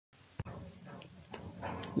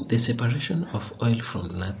The separation of oil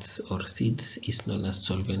from nuts or seeds is known as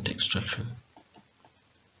solvent extraction.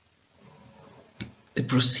 The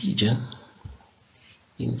procedure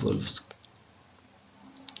involves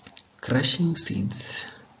crushing seeds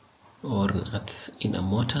or nuts in a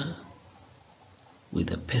mortar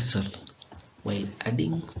with a pestle while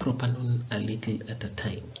adding propanol a little at a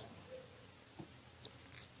time.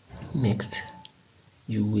 Next,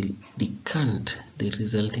 you will decant the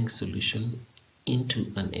resulting solution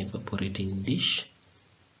into an evaporating dish.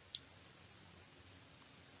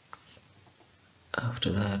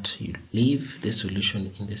 After that, you leave the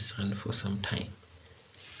solution in the sun for some time.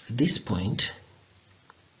 At this point,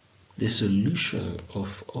 the solution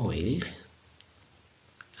of oil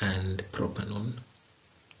and propanol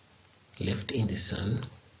left in the sun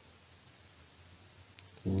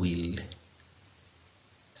will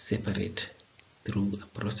separate through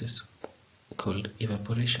a process called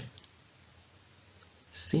evaporation.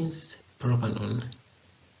 Since propanol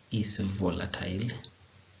is volatile,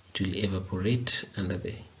 it will evaporate under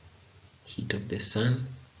the heat of the sun,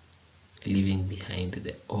 leaving behind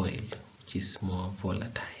the oil, which is more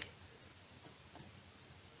volatile.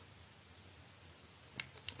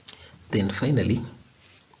 Then finally,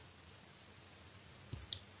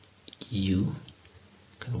 you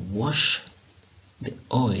can wash the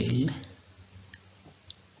oil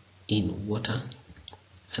in water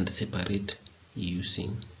and separate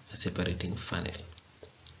using a separating funnel.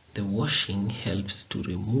 The washing helps to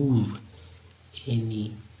remove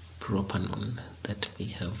any propanol that may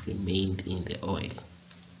have remained in the oil.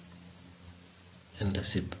 And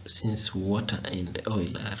since water and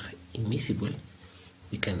oil are immiscible,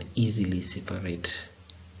 we can easily separate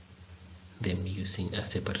them using a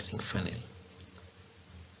separating funnel.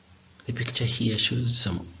 The picture here shows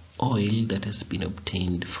some oil that has been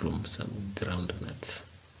obtained from some ground nuts.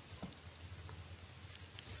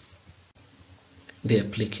 The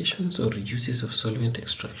applications or uses of solvent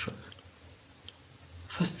extraction.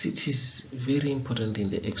 First, it is very important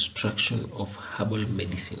in the extraction of herbal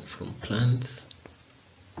medicine from plants.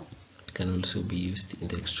 It can also be used in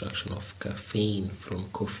the extraction of caffeine from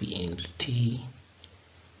coffee and tea,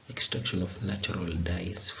 extraction of natural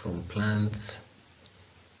dyes from plants,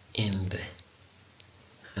 and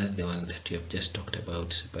as the one that you have just talked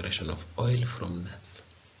about, separation of oil from nuts.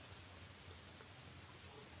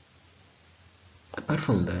 Apart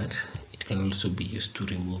from that, it can also be used to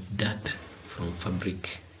remove dirt from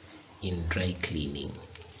fabric in dry cleaning.